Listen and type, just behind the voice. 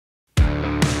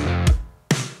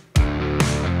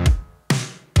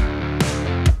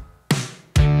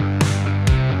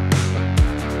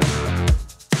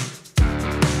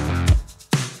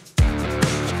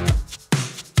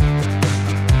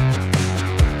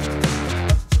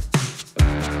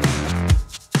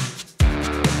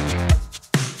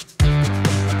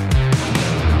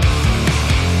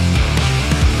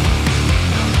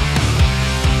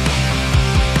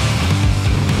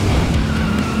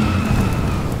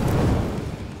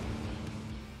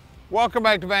Welcome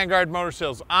back to Vanguard Motor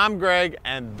Sales. I'm Greg,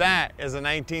 and that is a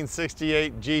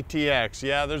 1968 GTX.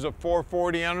 Yeah, there's a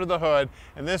 440 under the hood,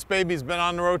 and this baby's been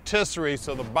on the rotisserie,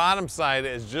 so the bottom side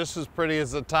is just as pretty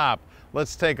as the top.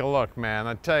 Let's take a look, man.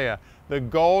 I tell you, the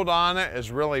gold on it is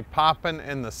really popping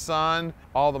in the sun.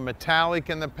 All the metallic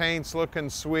in the paint's looking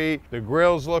sweet. The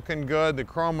grill's looking good. The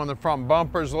chrome on the front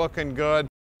bumper's looking good.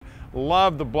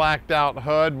 Love the blacked out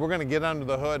hood. We're gonna get under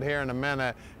the hood here in a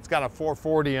minute. It's got a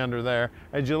 440 under there.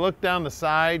 As you look down the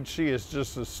side, she is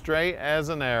just as straight as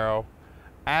an arrow.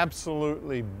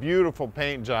 Absolutely beautiful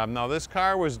paint job. Now this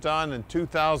car was done in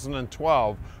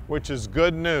 2012, which is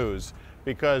good news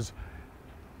because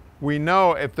we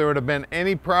know if there would have been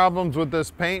any problems with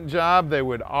this paint job, they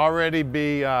would already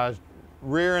be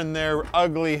rearing their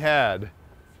ugly head.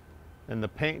 And the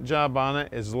paint job on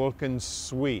it is looking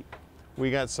sweet. We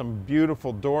got some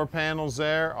beautiful door panels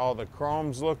there. All the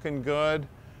chrome's looking good.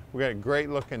 We got a great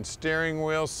looking steering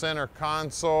wheel, center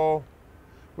console.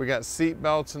 We got seat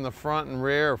belts in the front and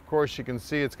rear. Of course, you can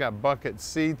see it's got bucket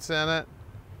seats in it.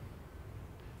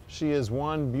 She is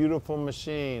one beautiful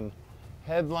machine.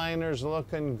 Headliner's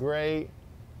looking great.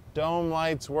 Dome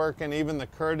lights working, even the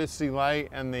courtesy light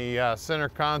and the center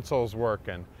console's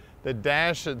working. The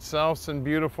dash itself's in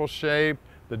beautiful shape.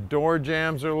 The door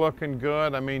jambs are looking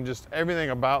good. I mean, just everything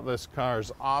about this car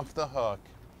is off the hook.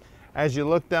 As you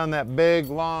look down that big,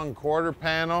 long quarter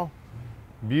panel,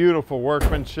 beautiful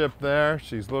workmanship there.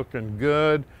 She's looking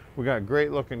good. We got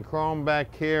great looking chrome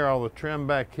back here. All the trim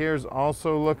back here is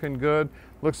also looking good.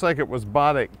 Looks like it was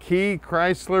bought at Key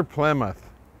Chrysler Plymouth.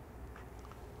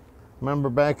 Remember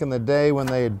back in the day when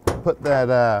they had put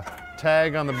that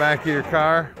tag on the back of your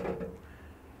car?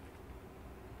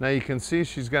 Now you can see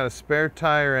she's got a spare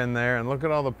tire in there, and look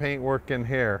at all the paint work in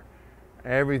here.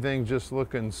 Everything just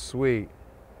looking sweet.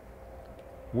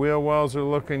 Wheel wells are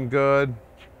looking good.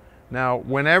 Now,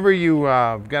 whenever you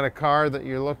got a car that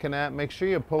you're looking at, make sure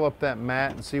you pull up that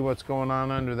mat and see what's going on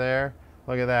under there.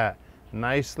 Look at that.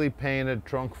 Nicely painted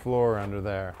trunk floor under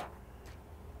there.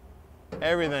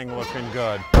 Everything looking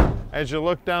good. As you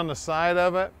look down the side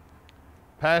of it,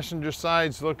 passenger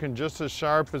side's looking just as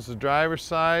sharp as the driver's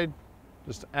side.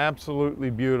 Just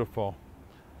absolutely beautiful.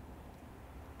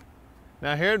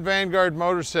 Now here at Vanguard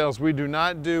Motor Sales, we do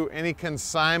not do any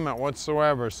consignment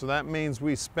whatsoever. So that means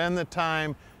we spend the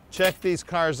time, check these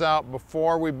cars out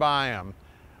before we buy them.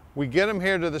 We get them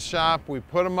here to the shop, we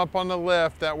put them up on the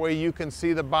lift, that way you can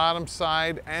see the bottom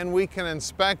side and we can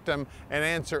inspect them and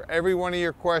answer every one of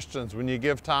your questions when you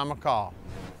give Tom a call.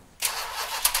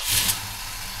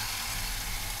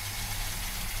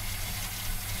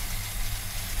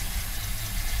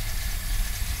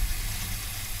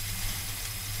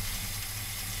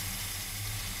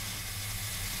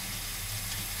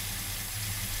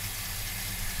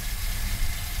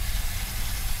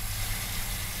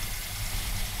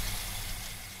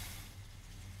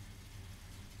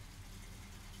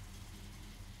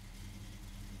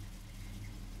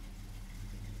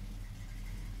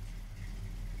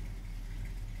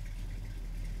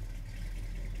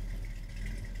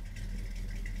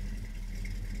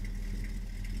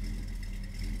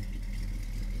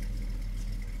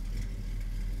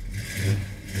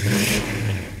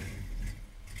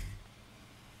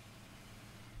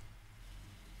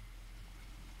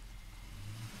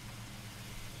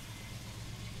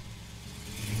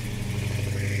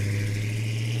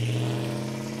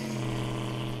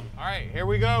 All right, here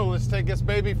we go. Let's take this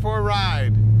baby for a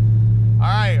ride. All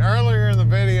right, earlier in the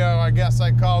video, I guess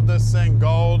I called this thing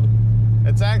gold.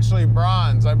 It's actually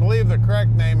bronze. I believe the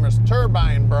correct name is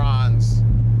turbine bronze.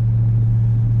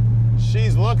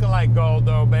 She's looking like gold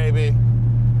though, baby.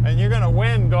 And you're gonna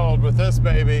win gold with this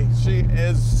baby. She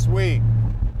is sweet.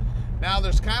 Now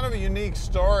there's kind of a unique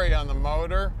story on the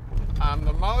motor.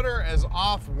 The motor is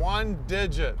off one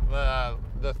digit.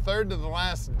 The third to the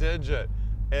last digit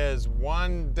is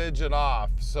one digit off.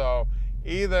 So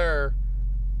either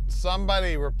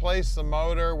somebody replaced the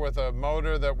motor with a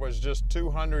motor that was just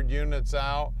 200 units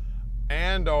out,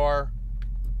 and or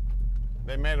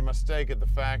they made a mistake at the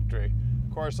factory.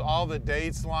 Of course, all the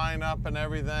dates line up and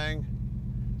everything.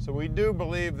 So we do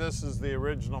believe this is the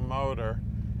original motor.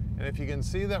 And if you can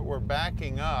see that we're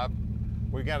backing up,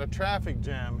 we got a traffic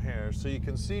jam here. So you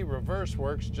can see reverse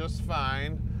works just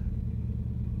fine.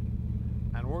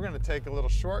 And we're gonna take a little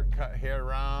shortcut here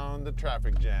around the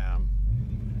traffic jam.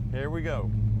 Here we go.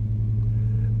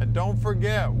 And don't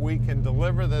forget, we can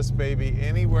deliver this baby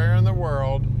anywhere in the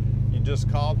world. You just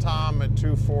call Tom at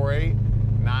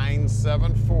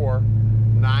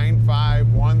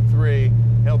 248-974-9513.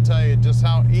 He'll tell you just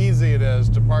how easy it is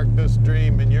to park this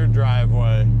dream in your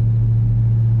driveway.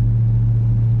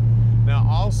 Now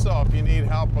also, if you need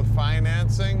help with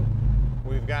financing,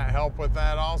 we've got help with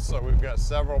that also. We've got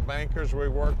several bankers we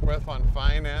work with on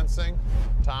financing.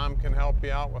 Tom can help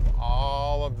you out with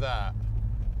all of that.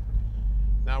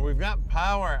 Now we've got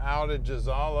power outages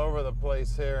all over the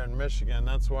place here in Michigan.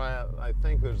 That's why I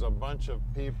think there's a bunch of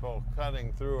people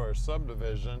cutting through our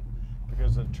subdivision,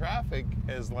 because the traffic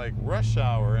is like rush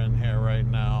hour in here right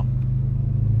now.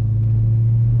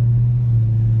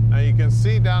 Now you can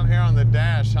see down here on the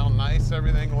dash how nice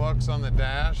everything looks on the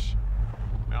dash.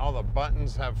 And all the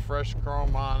buttons have fresh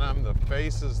chrome on them, the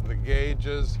faces, the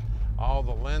gauges, all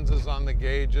the lenses on the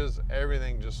gauges,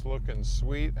 everything just looking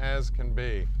sweet as can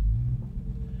be.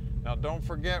 Now don't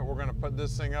forget, we're going to put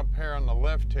this thing up here on the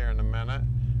lift here in a minute.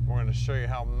 We're going to show you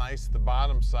how nice the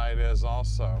bottom side is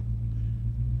also.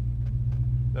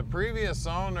 The previous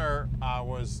owner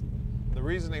the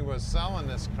reason he was selling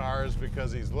this car is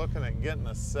because he's looking at getting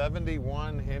a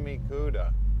 71 Hemi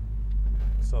Cuda.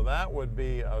 So that would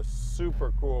be a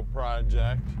super cool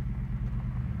project.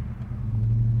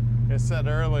 Like I said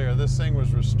earlier, this thing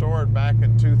was restored back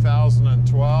in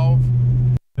 2012.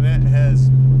 And it has,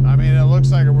 I mean, it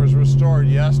looks like it was restored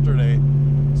yesterday.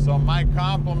 So my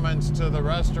compliments to the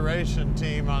restoration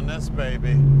team on this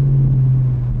baby.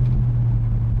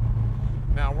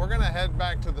 Now we're gonna head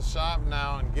back to the shop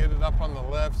now and get it up on the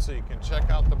lift so you can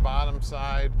check out the bottom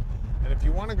side. And if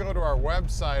you want to go to our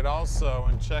website also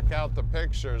and check out the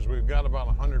pictures, we've got about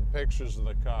 100 pictures of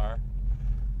the car.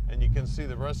 And you can see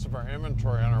the rest of our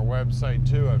inventory on our website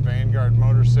too at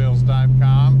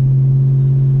VanguardMotorsales.com.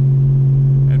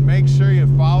 And make sure you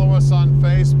follow us on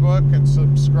Facebook and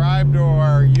subscribe to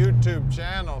our YouTube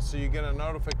channel so you get a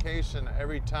notification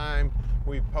every time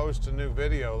we post a new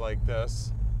video like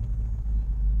this.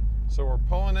 So we're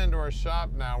pulling into our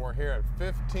shop now. We're here at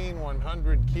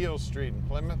 15100 Keel Street in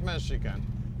Plymouth, Michigan.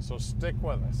 So stick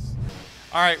with us.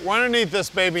 All right, we're underneath this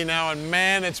baby now, and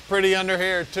man, it's pretty under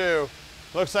here too.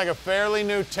 Looks like a fairly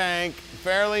new tank,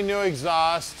 fairly new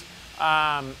exhaust,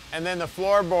 and then the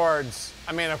floorboards.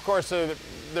 I mean, of course, they're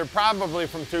probably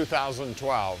from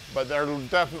 2012, but they're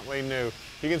definitely new.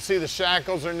 You can see the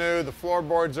shackles are new, the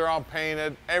floorboards are all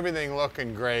painted, everything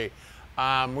looking great.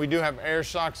 We do have air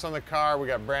shocks on the car. We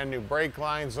got brand new brake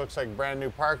lines. Looks like brand new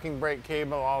parking brake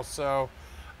cable also.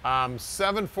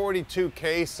 742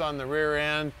 case on the rear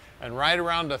end and right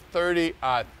around a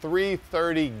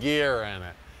 330 gear in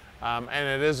it. And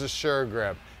it is a sure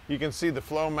grip. You can see the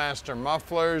FlowMaster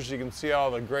mufflers. You can see all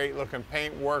the great looking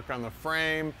paint work on the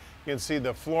frame. You can see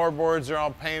the floorboards are all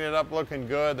painted up looking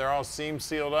good. They're all seam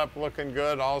sealed up looking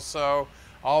good also.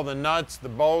 All the nuts, the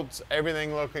bolts,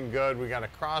 everything looking good. We got a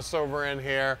crossover in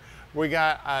here. We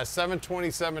got a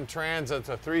 727 trans. That's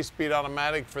a 3-speed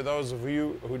automatic for those of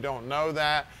you who don't know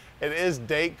that. It is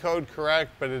date code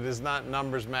correct, but it is not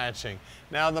numbers matching.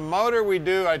 Now the motor we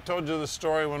do, I told you the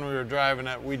story when we were driving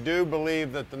it. We do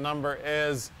believe that the motor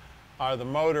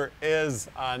is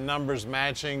numbers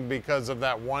matching because of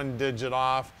that 1 digit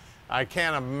off. I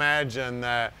can't imagine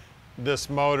that this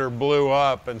motor blew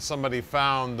up and somebody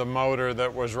found the motor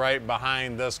that was right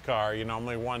behind this car, you know,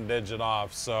 only 1 digit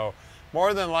off. So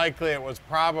more than likely it was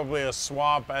probably a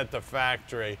swap at the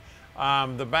factory.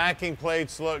 The backing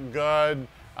plates look good.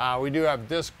 We do have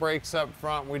disc brakes up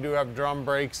front. We do have drum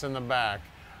brakes in the back.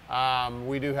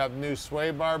 We do have new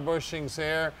sway bar bushings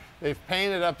here. They've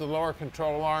painted up the lower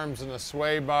control arms and the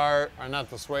sway bar, or not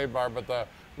the sway bar, but the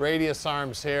radius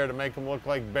arms here to make them look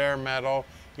like bare metal.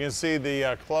 You can see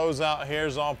the closeout here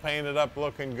is all painted up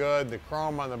looking good. The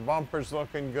chrome on the bumper's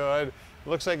looking good. It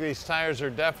looks like these tires are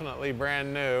definitely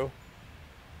brand new.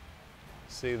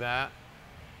 See that?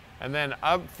 And then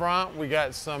up front we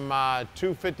got some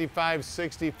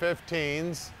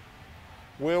 255/60/15s.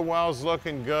 Wheel wells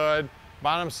looking good.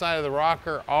 Bottom side of the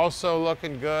rocker also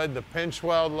looking good. The pinch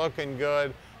weld looking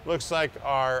good. Looks like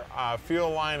our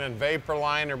fuel line and vapor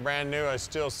line are brand new. I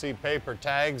still see paper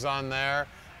tags on there.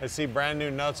 I see brand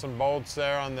new nuts and bolts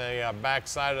there on the back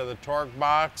side of the torque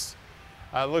box.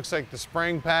 Looks like the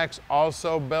spring pack's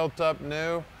also built up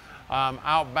new.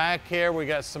 Out back here we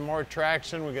got some more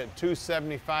traction. We got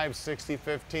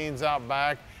 275/60/15s out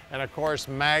back, and of course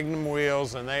Magnum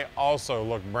wheels, and they also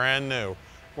look brand new.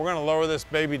 We're going to lower this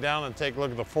baby down and take a look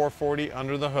at the 440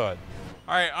 under the hood.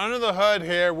 All right, under the hood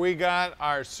here we got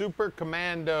our Super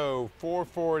Commando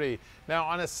 440. Now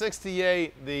on a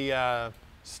 68, the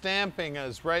stamping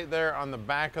is right there on the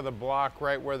back of the block,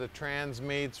 right where the trans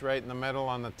meets, right in the middle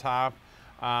on the top.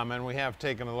 And we have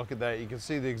taken a look at that. You can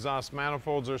see the exhaust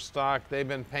manifolds are stock. They've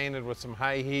been painted with some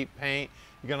high heat paint.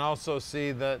 You can also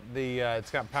see that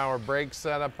it's got power brakes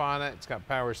set up on it. It's got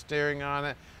power steering on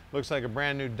it. Looks like a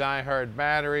brand new die-hard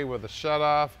battery with a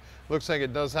shutoff. Looks like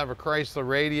it does have a Chrysler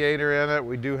radiator in it.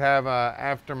 We do have an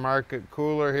aftermarket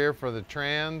cooler here for the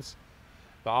trans.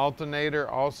 The alternator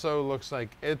also looks like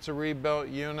it's a rebuilt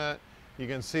unit. You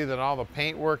can see that all the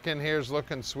paint work in here is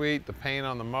looking sweet. The paint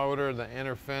on the motor, the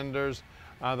inner fenders.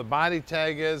 The body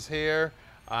tag is here.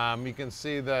 You can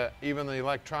see that even the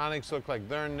electronics look like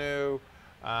they're new.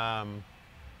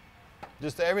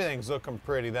 Just everything's looking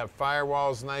pretty. That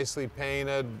firewall is nicely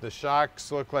painted. The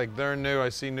shocks look like they're new. I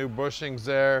see new bushings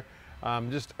there.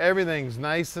 Just everything's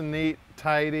nice and neat,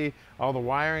 tidy. All the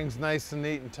wiring's nice and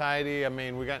neat and tidy. I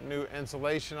mean, we got new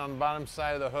insulation on the bottom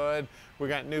side of the hood. We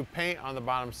got new paint on the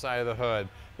bottom side of the hood.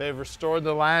 They've restored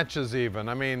the latches even.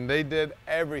 I mean, they did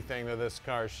everything to this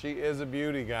car. She is a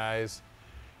beauty, guys.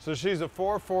 So she's a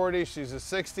 440, she's a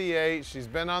 68, she's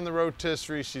been on the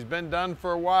rotisserie, she's been done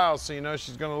for a while, so you know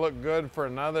she's gonna look good for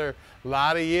another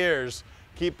lot of years.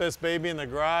 Keep this baby in the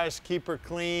garage, keep her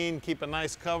clean, keep a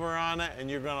nice cover on it, and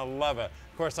you're gonna love it.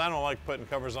 Of course, I don't like putting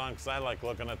covers on because I like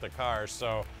looking at the car,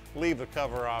 so leave the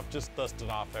cover off, just dust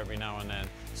it off every now and then.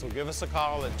 So give us a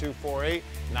call at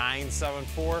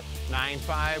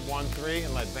 248-974-9513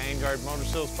 and let Vanguard Motor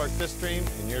Sales park this dream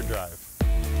in your drive.